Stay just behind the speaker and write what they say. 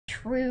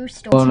true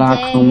story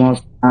Hola, ¿cómo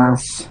today.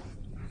 estás?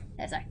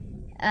 Oh, sorry.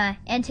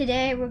 And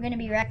today we're going to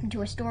be reacting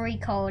to a story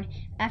called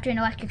After an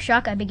Electric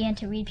Shock, I Began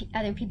to Read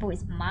Other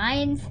People's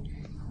Minds.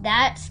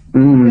 That's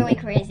really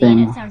crazy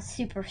and it sounds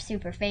super,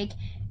 super fake.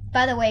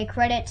 By the way,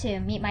 credit to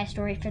Meet My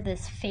Story for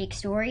this fake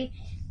story.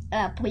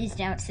 Please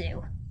don't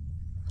sue.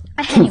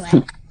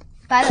 Anyway,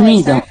 by the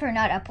way, sorry for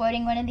not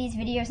uploading one of these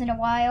videos in a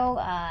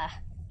while.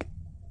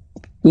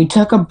 We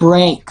took a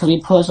break because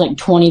we posted like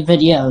 20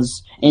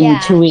 videos in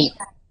 2 weeks.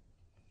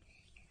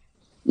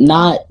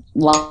 Not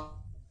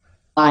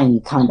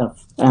lying, kind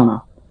of. I don't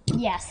know.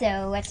 Yeah,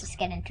 so let's just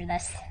get into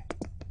this.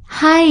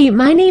 Hi,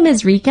 my name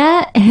is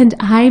Rika, and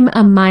I'm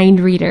a mind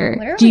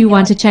reader. Do you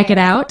want to check it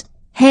out?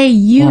 Hey,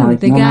 you,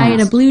 the guy in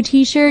a blue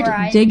t-shirt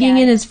digging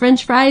in his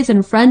french fries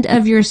in front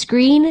of your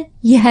screen?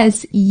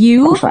 Yes,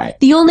 you.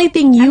 The only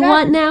thing you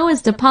want now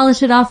is to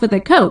polish it off with a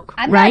Coke,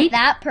 I'm right? Not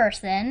that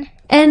person.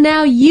 And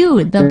now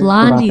you, the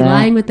blondie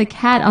lying with the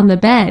cat on the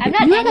bed.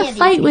 You had a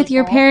fight with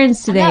your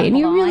parents today, and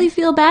you really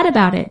feel bad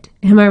about it.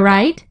 Am I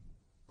right?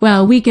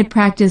 Well, we could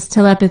practice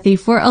telepathy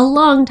for a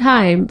long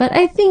time, but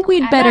I think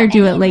we'd better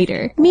do it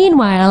later.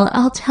 Meanwhile,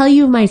 I'll tell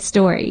you my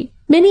story.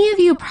 Many of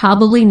you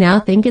probably now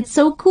think it's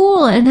so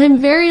cool, and I'm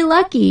very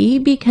lucky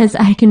because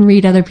I can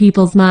read other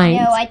people's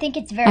minds. No, I think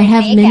it's very I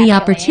have fake, many actually.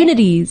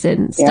 opportunities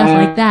and stuff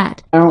like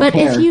that. But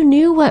if you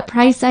knew what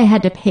price I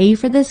had to pay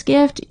for this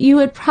gift, you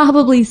would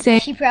probably say...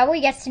 She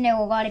probably gets to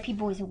know a lot of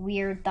people's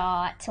weird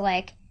thoughts,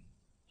 like,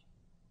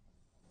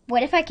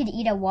 what if I could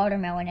eat a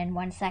watermelon in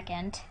 1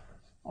 second?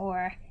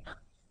 Or...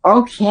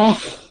 Okay.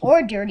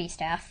 Or dirty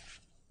stuff.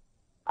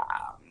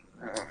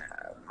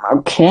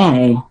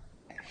 Okay.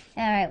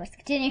 Alright, let's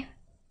continue.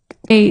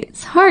 Hey,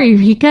 sorry,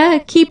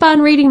 Rika. Keep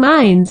on reading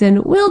minds,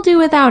 and we'll do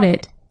without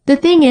it. The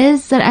thing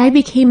is that I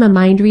became a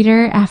mind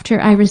reader after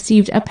I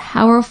received a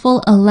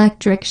powerful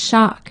electric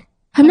shock.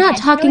 I'm not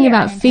talking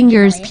about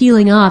fingers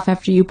peeling off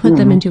after you put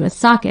them into a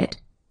socket.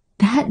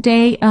 That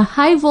day, a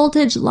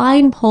high-voltage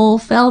line pole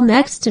fell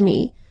next to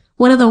me.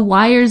 One of the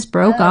wires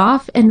broke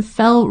off and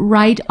fell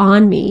right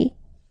on me.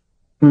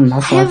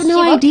 I have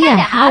no idea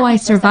how I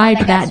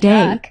survived that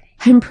day.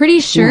 I'm pretty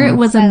sure it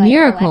was a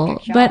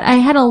miracle, but I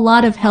had a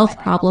lot of health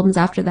problems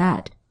after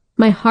that.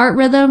 My heart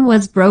rhythm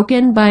was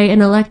broken by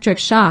an electric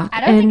shock,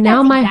 and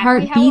now my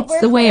heart beats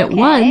the way it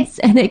wants,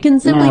 and it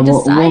can simply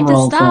decide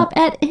to stop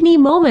at any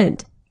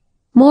moment.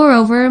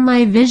 Moreover,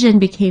 my vision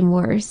became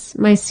worse.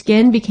 My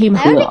skin became...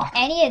 I don't think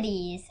any of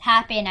these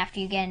happen after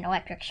you get an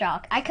electric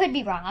shock. I could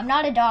be wrong. I'm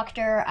not a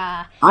doctor.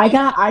 I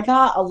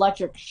got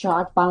electric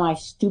shocked by my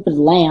stupid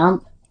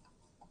lamp.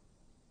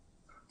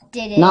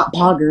 Did it? Not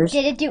poggers.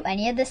 Did it do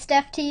any of this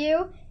stuff to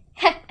you?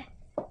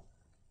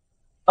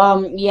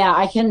 Yeah,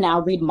 I can now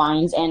read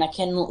minds and I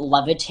can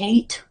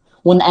levitate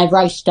whenever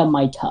I stub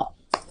my toe.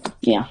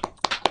 Yeah.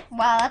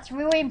 Wow, that's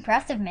really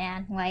impressive,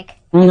 man. Like,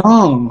 I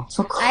know.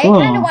 So cool. I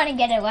kind of want to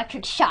get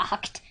electric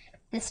shocked.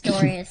 This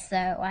story is so...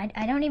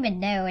 I don't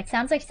even know. It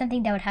sounds like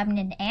something that would happen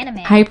in anime.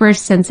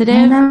 Hypersensitive,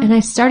 and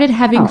I started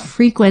having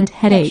frequent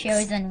headaches.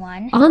 Chosen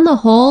one. On the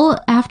whole,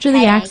 after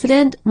the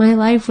accident, my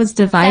life was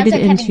divided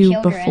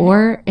into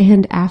before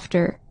and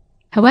after.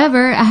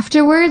 However,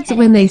 afterwards,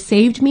 when they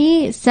saved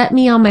me, set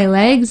me on my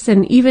legs,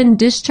 and even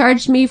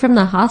discharged me from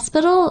the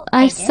hospital,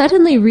 I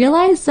suddenly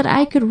realized that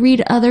I could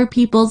read other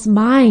people's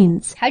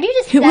minds. How do you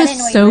just It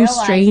was so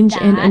strange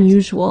and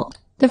unusual.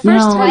 The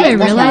first time I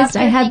realized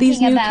I had these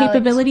new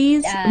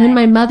capabilities, when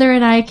my mother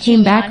and I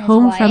came back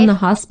home from the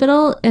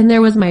hospital, and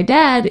there was my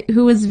dad,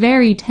 who was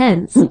very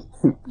tense.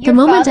 The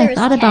moment I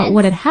thought about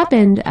what had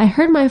happened, I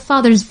heard my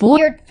father's voice.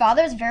 Your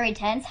father's very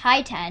tense?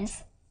 High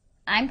tense.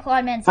 I'm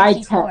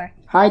Claudeman64.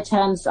 High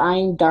tense,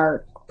 I'm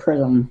Dark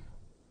Prism.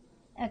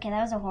 Okay,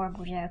 that was a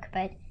horrible joke,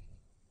 but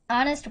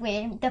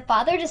honestly, the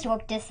father just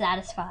looked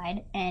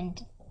dissatisfied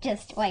and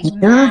just like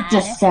You're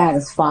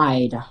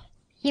dissatisfied.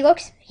 He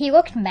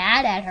looked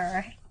mad at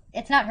her.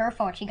 It's not her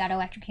fault she got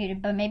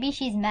electrocuted, but maybe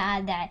she's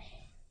mad that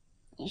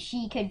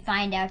she could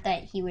find out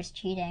that he was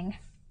cheating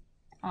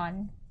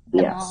on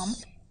the mom.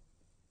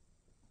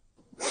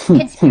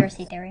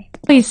 Conspiracy theory.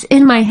 Voice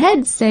in my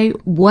head say,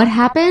 "What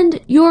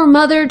happened? Your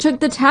mother took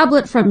the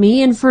tablet from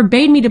me and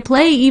forbade me to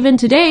play even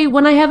today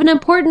when I have an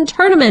important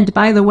tournament,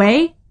 by the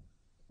way."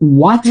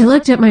 What? I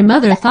looked at my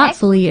mother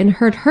thoughtfully and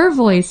heard her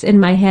voice in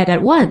my head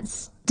at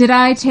once. Did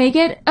I take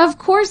it? Of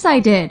course I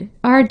did.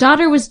 Our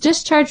daughter was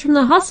discharged from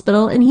the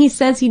hospital and he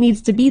says he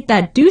needs to beat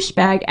that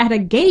douchebag at a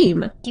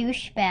game.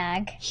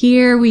 Douchebag.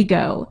 Here we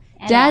go.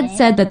 Dad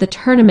said that the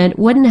tournament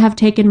wouldn't have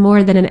taken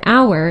more than an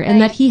hour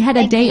and that he had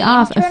a day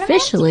off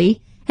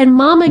officially, and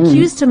Mom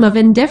accused him of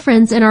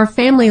indifference in our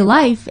family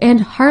life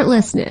and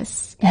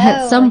heartlessness.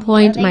 At some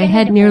point, my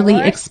head nearly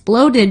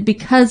exploded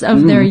because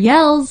of their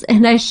yells,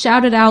 and I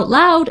shouted out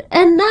loud,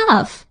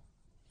 "Enough!"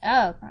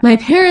 Oh. My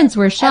parents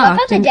were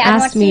shocked and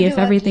asked me if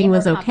everything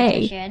was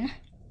okay.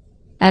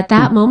 At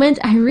that moment,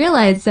 I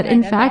realized that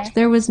in fact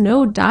there was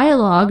no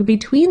dialogue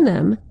between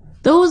them.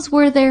 Those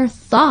were their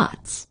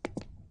thoughts.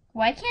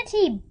 Why can't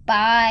he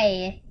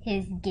buy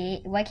his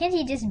game? Why can't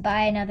he just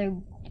buy another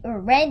or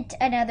rent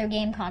another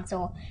game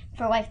console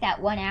for like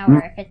that 1 hour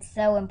if it's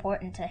so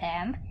important to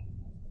him?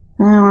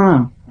 I don't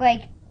know.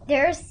 Like,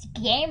 there's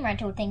game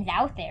rental things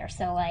out there,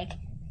 so like,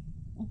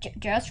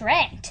 just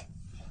rent.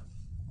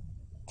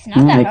 It's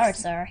not that hard,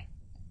 sir.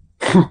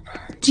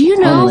 Do you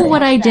know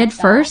what I did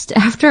first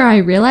after I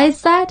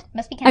realized that?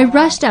 Must be I kind of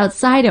rushed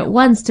outside at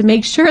once to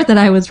make sure that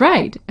I was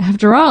right.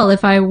 After all,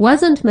 if I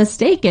wasn't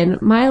mistaken,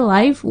 my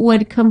life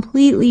would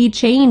completely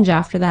change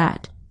after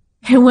that.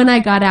 And when I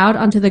got out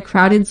onto the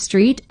crowded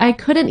street, I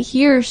couldn't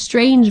hear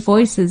strange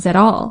voices at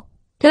all.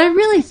 Did I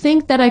really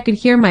think that I could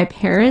hear my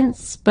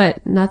parents,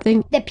 but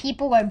nothing The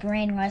people are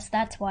brainless,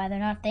 that's why they're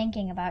not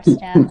thinking about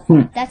stuff.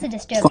 That's a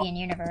dystopian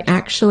universe.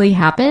 actually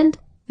happened?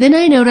 Then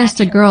I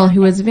noticed a girl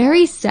who was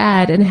very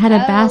sad and had a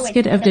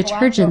basket of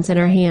detergents in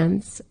her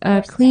hands.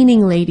 A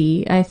cleaning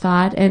lady, I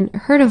thought, and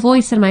heard a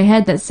voice in my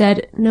head that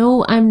said,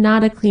 "No, I'm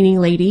not a cleaning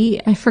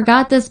lady. I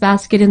forgot this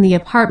basket in the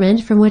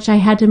apartment from which I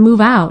had to move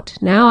out.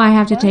 Now I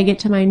have to take it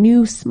to my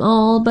new,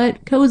 small,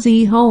 but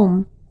cozy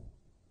home."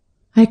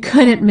 I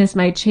couldn't miss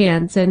my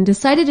chance and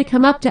decided to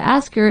come up to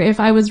ask her if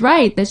I was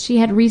right that she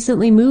had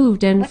recently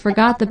moved and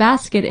forgot the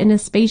basket in a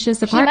spacious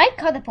She apartment. might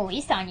call the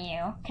police on you,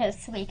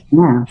 because, like,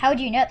 Yeah. how would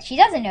you know? She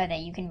doesn't know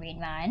that you can read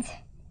minds.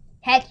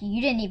 Heck,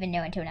 you didn't even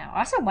know until now.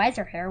 Also, why is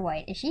her hair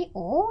white? Is she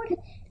old?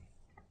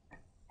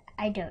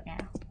 I don't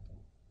know.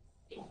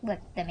 Look,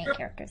 the main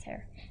character's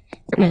hair.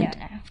 I don't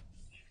know.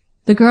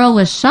 The girl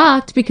was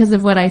shocked because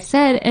of what I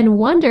said and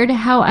wondered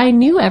how I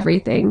knew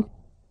everything.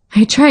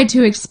 I tried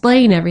to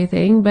explain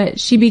everything, but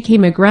she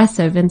became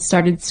aggressive and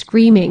started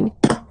screaming.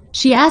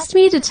 She asked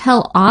me to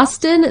tell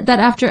Austin that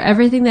after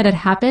everything that had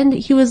happened,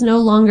 he was no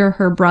longer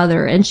her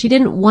brother and she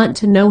didn't want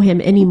to know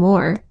him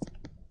anymore.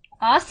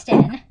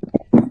 Austin?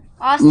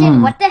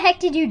 Austin, what the heck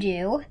did you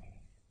do?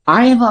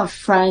 I have a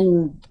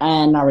friend,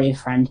 not really a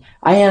friend.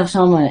 I have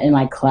someone in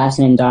my class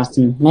named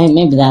Austin.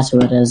 Maybe that's who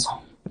it is.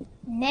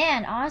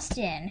 Man,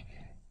 Austin,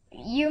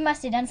 you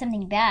must have done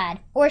something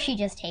bad. Or she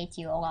just hates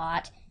you a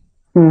lot.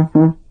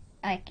 Mm-hmm.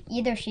 Like,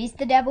 either she's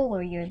the devil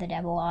or you're the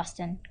devil,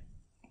 Austin.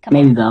 Come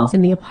Maybe on. both.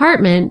 In the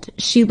apartment,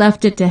 she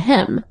left it to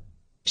him.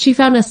 She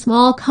found a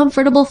small,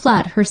 comfortable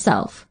flat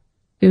herself.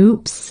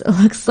 Oops,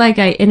 looks like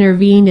I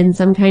intervened in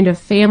some kind of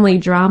family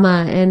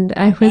drama and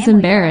I was Family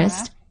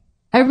embarrassed.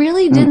 I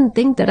really didn't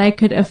think that I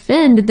could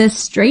offend this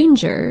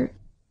stranger.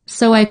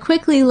 So I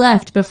quickly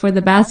left before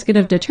the basket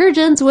of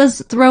detergents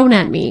was thrown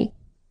at me.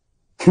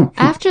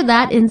 After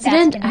that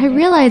incident, I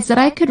realized that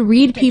I could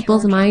read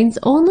people's minds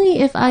only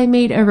if I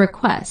made a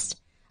request.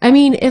 I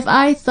mean, if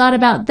I thought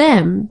about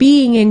them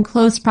being in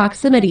close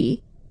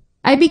proximity.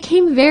 I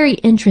became very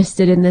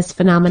interested in this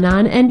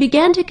phenomenon and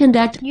began to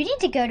conduct... You need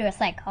to go to a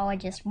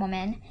psychologist,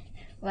 woman.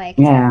 Like,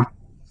 Yeah.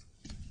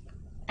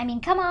 I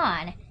mean, come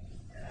on.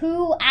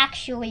 Who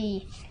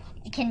actually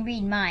can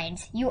read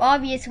minds? You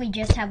obviously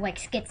just have, like,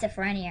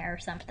 schizophrenia or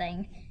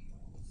something.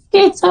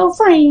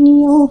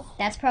 Schizophrenia.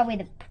 That's probably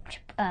the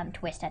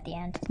twist at the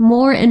end.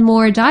 more and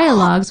more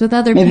dialogues with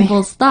other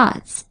people's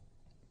thoughts.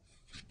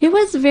 It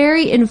was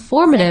very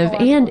informative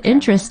and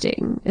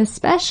interesting,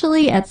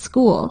 especially at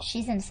school.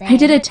 She's insane. I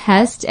did a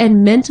test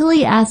and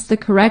mentally asked the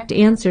correct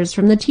answers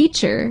from the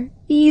teacher.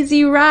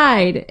 Easy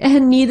ride.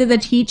 And neither the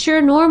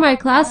teacher nor my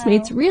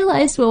classmates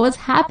realized what was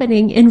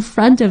happening in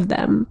front of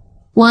them.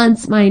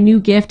 Once, my new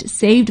gift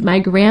saved my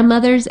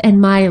grandmother's and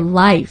my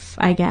life,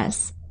 I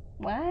guess.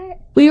 What?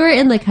 We were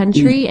in the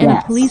country and a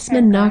Yes.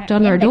 policeman knocked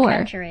on In our the door.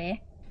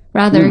 country.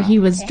 Rather, he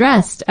was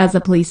dressed as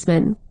a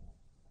policeman.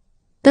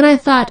 Then I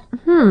thought,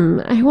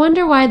 I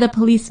wonder why the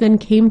policeman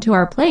came to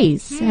our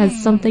place.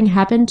 Has something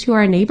happened to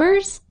our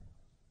neighbors?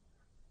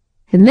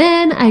 And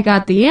then I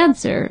got the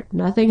answer.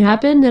 Nothing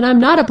happened and I'm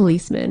not a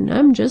policeman.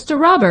 I'm just a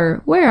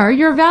robber. Where are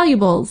your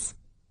valuables?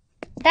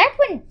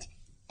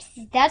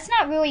 That's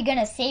not really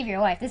gonna save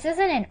your life. This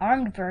isn't an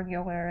armed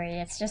burglary.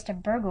 It's just a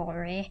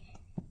burglary.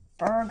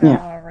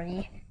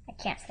 Burglary. I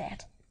can't say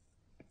it.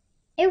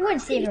 It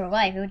wouldn't save your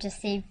life. It would just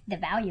save the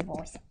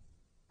valuables.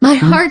 My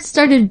heart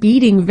started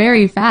beating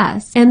very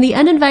fast, and the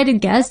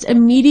uninvited guest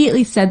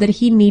immediately said that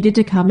he needed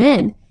to come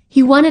in.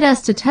 He wanted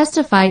us to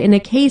testify in a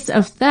case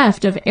of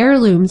theft of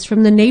heirlooms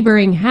from the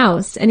neighboring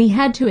house, and he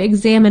had to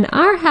examine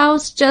our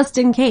house just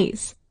in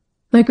case.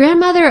 My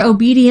grandmother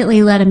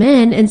obediently let him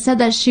in and said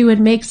that she would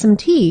make some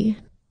tea.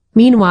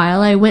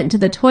 Meanwhile, I went to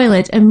the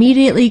toilet,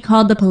 immediately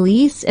called the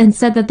police, and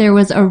said that there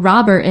was a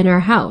robber in our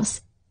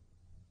house.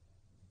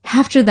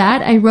 After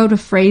that, I wrote a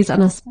phrase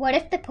on a... What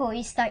if the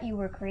police thought you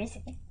were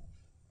crazy?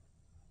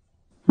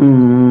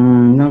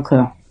 No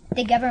clue.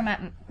 The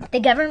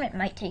government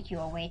might take you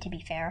away, to be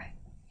fair.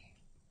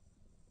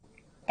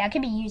 That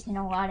could be used in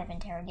a lot of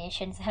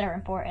interrogations that are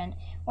important.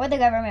 Or the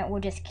government will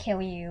just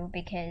kill you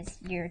because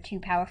you're too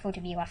powerful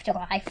to be left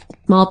alive.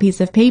 Small piece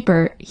of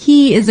paper.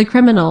 He is a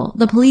criminal.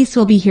 The police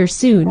will be here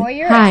soon. Or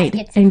you're Hide.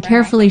 schizophrenic. And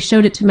carefully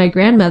showed it to my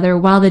grandmother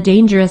while the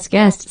dangerous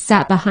guest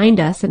sat behind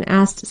us and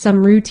asked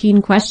some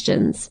routine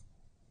questions.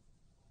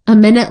 A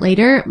minute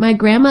later, my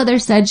grandmother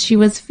said she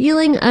was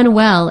feeling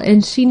unwell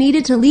and she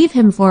needed to leave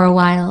him for a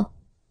while.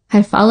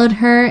 I followed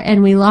her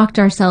and we locked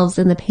ourselves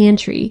in the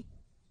pantry.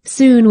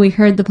 Soon we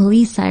heard the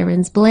police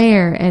sirens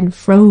blare and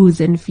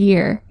froze in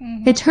fear.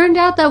 It turned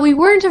out that we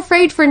weren't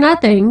afraid for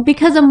nothing,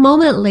 because a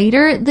moment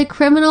later, the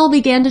criminal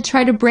began to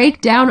try to break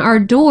down our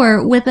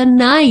door with a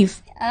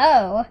knife.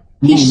 Oh.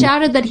 He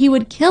shouted that he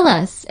would kill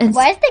us. And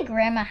why is the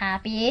grandma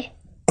happy?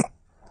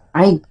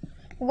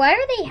 Why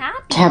are they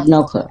happy? have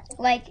no clue.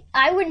 Like,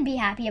 I wouldn't be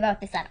happy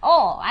about this at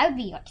all. I would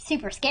be like,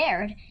 super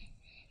scared.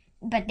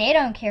 But they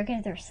don't care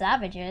because they're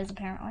savages,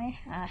 apparently.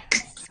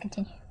 Let's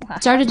continue. Wow.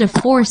 started to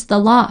force the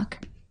lock.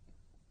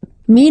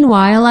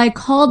 Meanwhile, I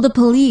called the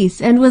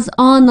police and was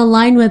on the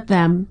line with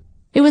them.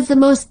 It was the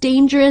most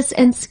dangerous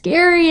and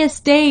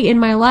scariest day in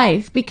my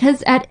life,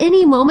 because at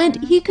any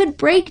moment he could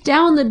break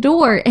down the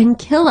door and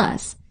kill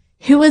us.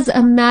 It was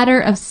a matter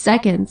of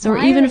seconds, or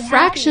Why even are they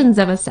fractions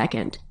of a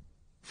second.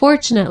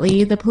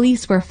 Fortunately, the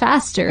police were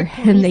faster,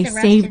 and they Police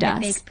arrested saved the us.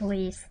 big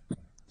police.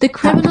 The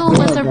criminal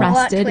was Plot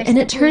arrested, twist, and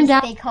the it turned police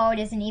out they called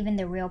isn't even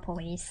the real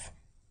police.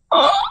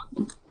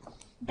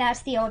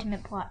 That's the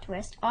ultimate plot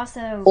twist.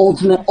 Also,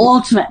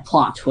 Ultimate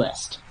plot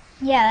twist.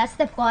 yeah, that's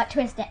the plot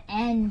twist to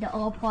end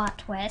all plot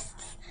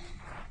twists.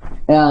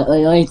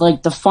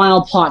 Like the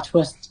final plot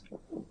twist.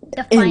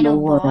 The In the final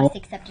world. boss,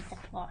 except it's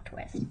a plot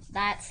twist.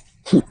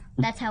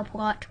 That's how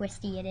plot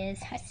twisty it is.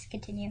 Let's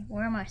continue.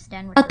 We're almost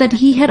done with that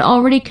he had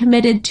already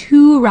committed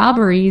 2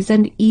 robberies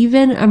and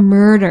even a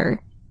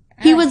murder.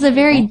 He was a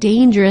very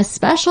dangerous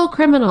special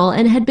criminal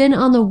and had been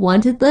on the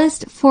wanted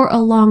list for a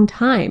long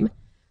time.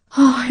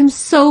 Oh, I'm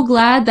so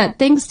glad that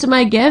thanks to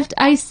my gift,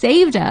 I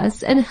saved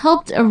us and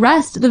helped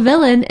arrest the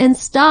villain and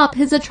stop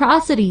his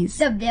atrocities.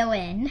 the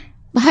villain.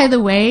 By the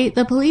way,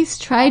 the police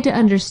tried to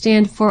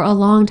understand for a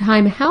long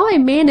time how I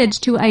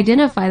managed to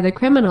identify the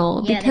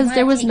criminal Yeah, they because wanna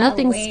there was take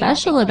nothing away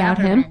special the about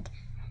him. government.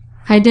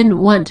 I didn't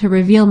want to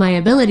reveal my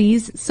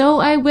abilities, so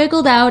I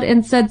wiggled out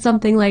and said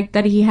something like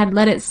that he had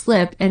let it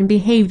slip and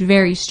behaved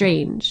very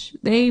strange.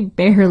 They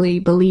barely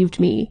believed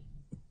me.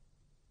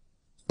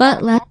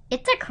 But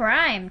It's a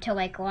crime to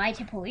lie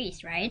to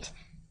police, right?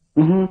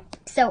 Mm-hmm.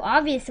 So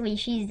obviously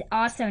she's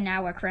also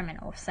now a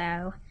criminal.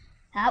 So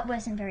that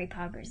wasn't very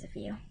progress of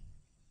you.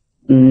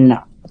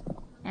 No.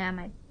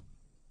 My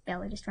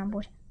belly just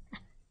rumbled.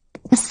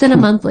 less than a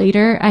month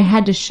later, I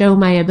had to show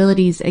my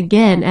abilities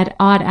again at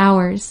odd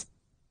hours.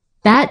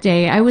 That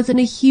day, I was in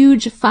a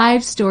huge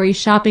 5-story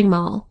shopping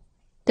mall.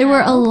 There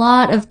were a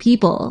lot of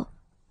people.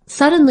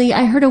 Suddenly,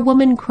 I heard a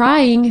woman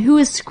crying who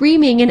was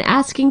screaming and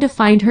asking to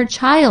find her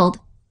child.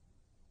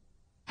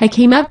 I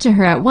came up to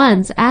her at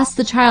once, asked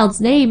the child's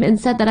name, and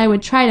said that I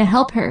would try to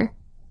help her.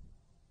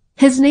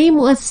 His name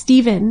was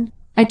Stephen.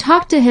 I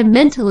talked to him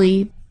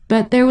mentally,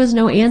 but there was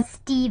no answer.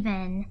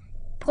 Steven.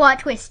 Plot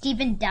twist,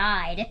 Steven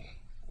died.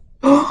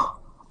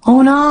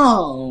 Oh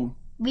no!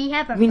 We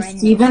have a I mean, friend.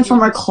 Steven named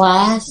from our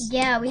class?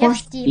 Yeah, we Poor have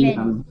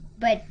Steven,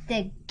 but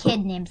the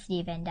kid named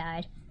Steven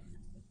died.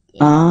 In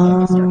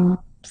the story.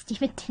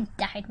 Steven didn't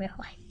die in real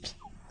life.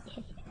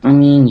 I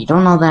mean, you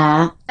don't know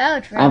that. Oh,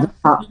 true.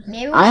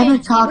 Maybe we I haven't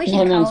should, talked maybe to we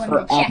should him in call him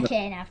to forever. check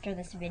in after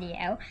this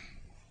video.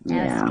 Now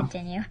Yeah. let's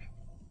continue.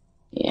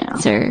 Yeah.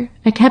 Sir,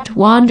 I kept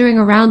wandering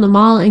around the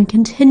mall and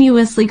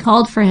continuously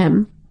called for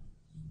him.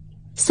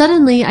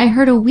 Suddenly, I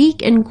heard a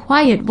weak and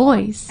quiet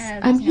voice.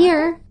 I'm he's not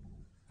here.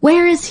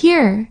 Where is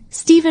here?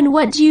 Stephen,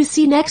 what do you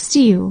see next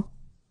to you?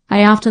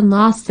 I often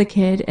lost the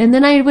kid, and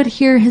then I would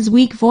hear his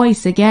weak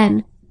voice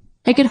again.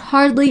 I could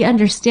hardly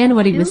understand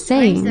what he Who was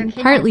brings their saying, kid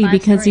to partly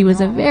because he five-story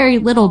was a mall? very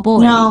little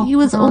boy. No, He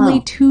was no.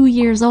 only 2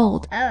 years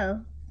old.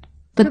 Oh.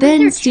 But Who brings then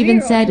their Stephen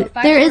 2-year-old said, to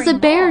a there is a 5-story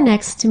bear mall?"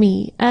 next to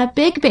me, a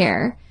big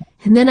bear.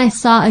 And then I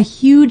saw a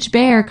huge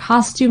bear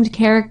costumed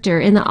character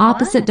in the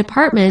opposite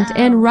department Oh.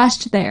 and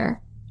rushed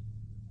there.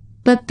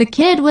 But the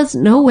kid was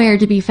nowhere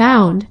to be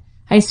found.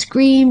 I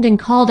screamed and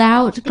called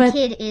out, The but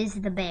kid is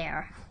the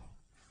bear.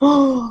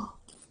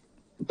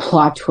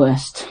 Plot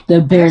twist.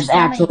 The bear's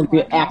There's so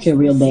many actually plot a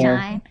real twists this bear.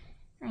 time.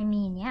 I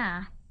mean,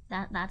 yeah.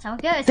 That's how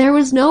it goes. there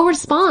was no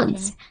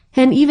response.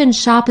 And even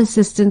shop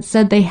assistants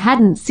said they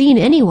hadn't seen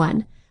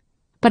anyone.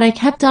 But I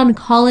kept on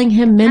calling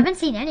him I haven't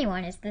seen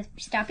anyone. Is the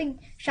shopping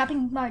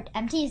mart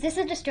empty? Is this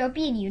a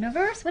dystopian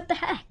universe? What the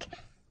heck?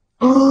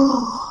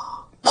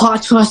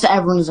 Plot twist,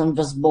 everyone's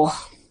invisible.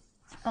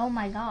 Oh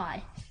my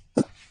god.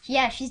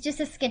 Yeah, she's just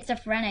a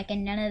schizophrenic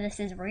and none of this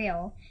is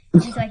real.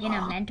 She's like in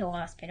a mental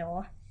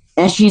hospital.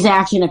 And she's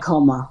actually in a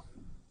coma.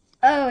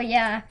 Oh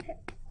yeah.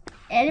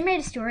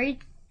 Animated story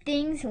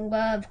things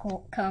love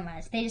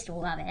comas. They just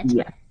love it.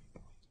 Yeah.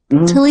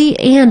 mentally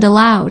and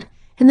aloud.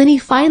 And then he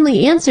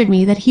finally answered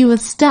me that he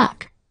was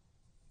stuck.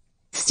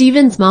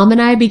 Stephen's mom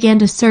and I began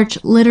to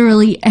search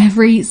literally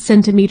every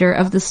centimeter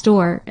of the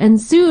store, and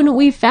soon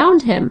we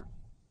found him.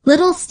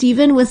 Little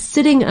Stephen was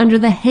sitting under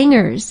the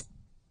hangers.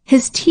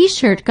 His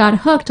t-shirt got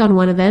hooked on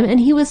one of them, and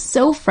he was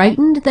so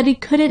frightened that he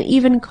couldn't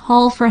even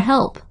call for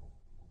help.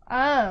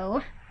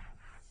 Oh.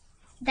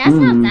 That's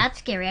not that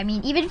scary. I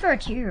mean, even for a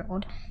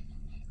 2-year-old.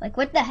 Like,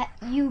 what the heck?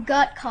 You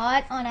got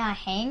caught on a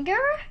hanger?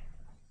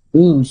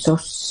 Ooh, so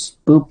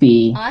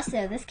spoopy.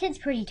 Also, this kid's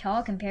pretty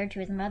tall compared to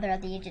his mother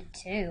at the age of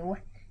 2.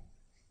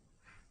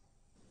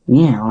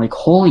 Yeah, like,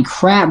 holy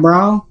crap,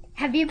 bro.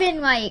 Have you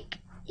been like?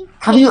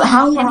 How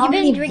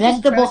many drinking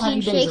vegetables have protein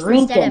you been shakes instead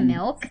of drinking?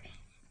 milk?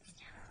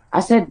 I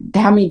said,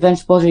 how many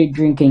vegetables are you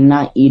drinking,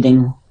 not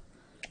eating?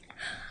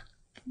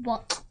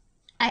 Well,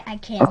 I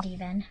can't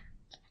even.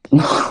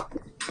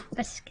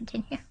 Let's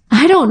continue.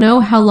 I don't know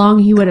how long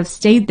he would have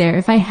stayed there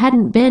if I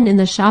hadn't been in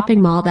the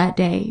shopping mall that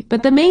day,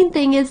 but the main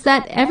thing is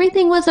that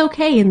everything was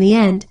okay in the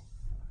end.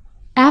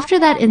 After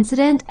that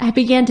incident, I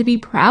began to be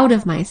proud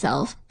of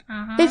myself.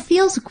 It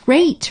feels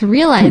great to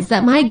realize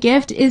that my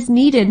gift is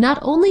needed not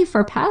only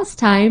for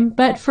pastime,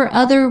 but for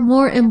other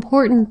more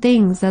important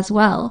things as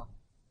well.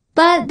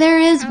 But there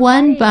is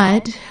one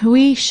but.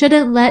 We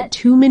shouldn't let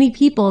too many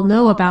people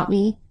know about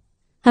me.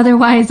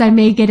 Otherwise, I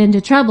may get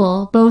into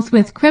trouble, both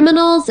with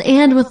criminals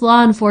and with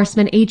law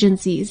enforcement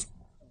agencies.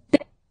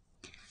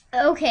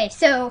 Okay,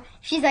 so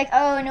she's like,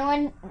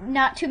 oh,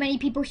 not too many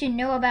people should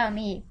know about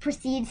me.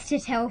 Proceeds to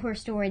tell her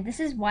story. This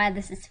is why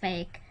this is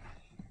fake.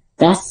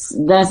 This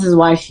is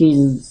why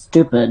she's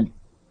stupid.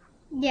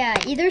 Yeah,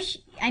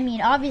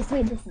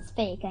 obviously this is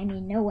fake.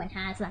 No one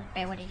has that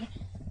ability.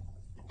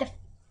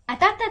 I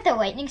thought that the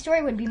lightning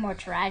story would be more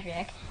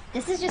tragic.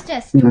 This is just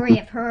a story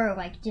of her,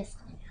 just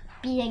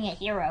being a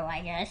hero,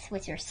 I guess,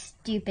 with her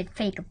stupid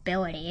fake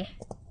ability.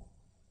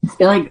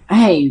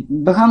 Hey,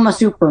 become a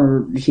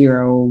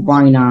superhero,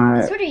 why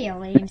not? This would be a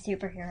lame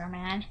superhero,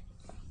 man.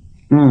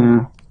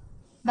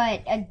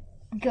 But a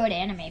good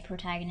anime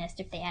protagonist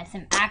if they had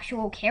some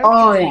actual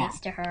character traits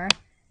to her.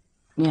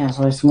 Yeah,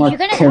 so it's more. If you're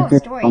gonna tell a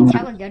story,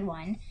 tell a good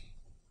one.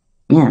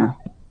 Yeah.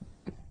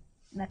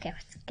 Okay,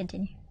 let's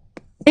continue.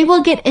 They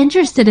will get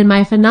interested in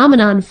my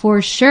phenomenon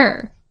for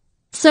sure.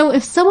 So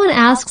if someone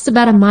asks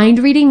about a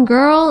mind-reading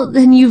girl,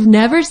 then you've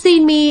never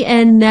seen me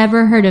and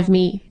never heard of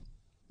me.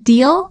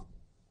 Deal?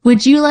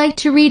 Would you like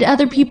to read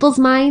other people's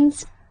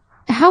minds?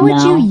 How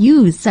would you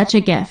use such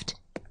a gift?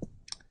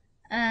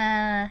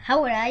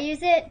 How would I use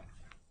it?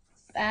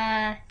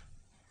 I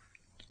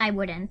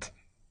wouldn't.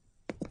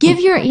 Give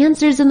your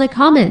answers in the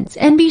comments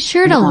and be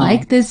sure to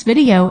like this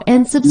video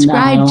and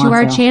subscribe to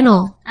our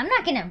channel. I'm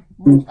not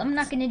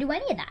gonna do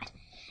any of that.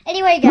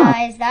 Anyway,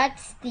 guys,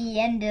 that's the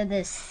end of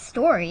this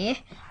story.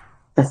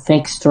 The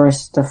fake story,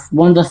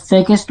 one of the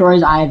fakest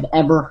stories I've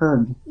ever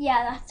heard.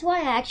 Yeah, that's why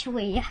I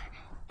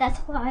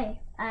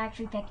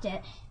actually picked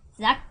it.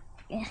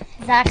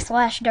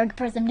 Zach/Dark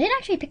Prism didn't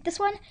actually pick this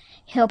one.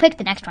 He'll pick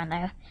the next one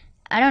though.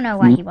 I don't know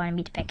why he wanted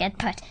me to pick it,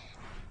 but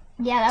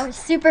yeah, that was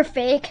super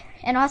fake.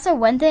 And also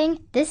one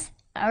thing, this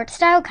art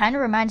style kind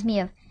of reminds me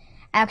of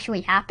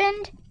Actually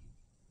Happened.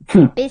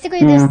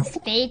 Basically, there's this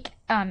fake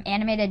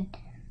animated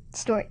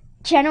story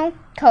channel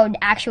called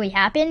Actually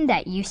Happened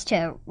that used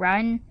to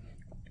make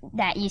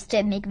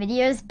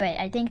videos, but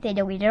I think they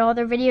deleted all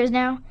their videos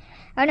now.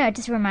 I don't know, it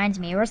just reminds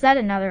me. Or is that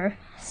another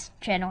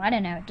channel? I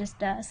don't know, it just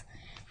does.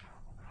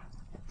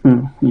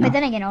 But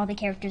then again, all the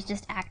characters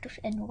just act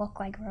and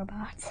look like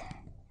robots.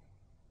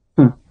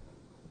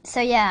 So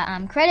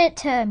yeah, credit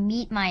to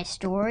Meet My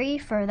Story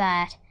for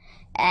that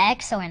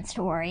excellent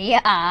story.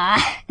 Yeah,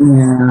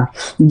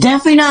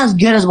 definitely not as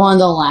good as one of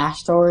the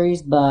last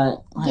stories,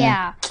 but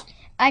yeah.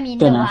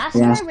 The last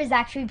story was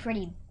actually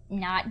pretty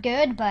not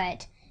good,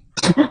 but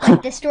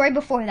the story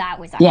before that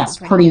was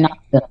actually pretty good. Not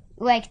good.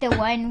 Like the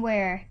one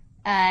where,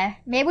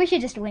 maybe we should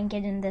just link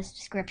it in this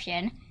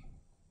description.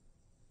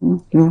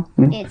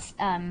 It's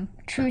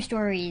True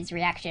Stories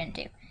reaction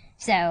to.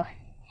 So,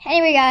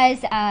 anyway,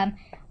 guys,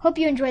 hope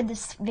you enjoyed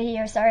this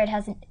video. Sorry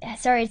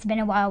it's been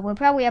a while. We'll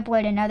probably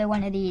upload another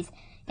one of these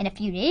in a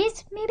few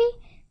days, maybe.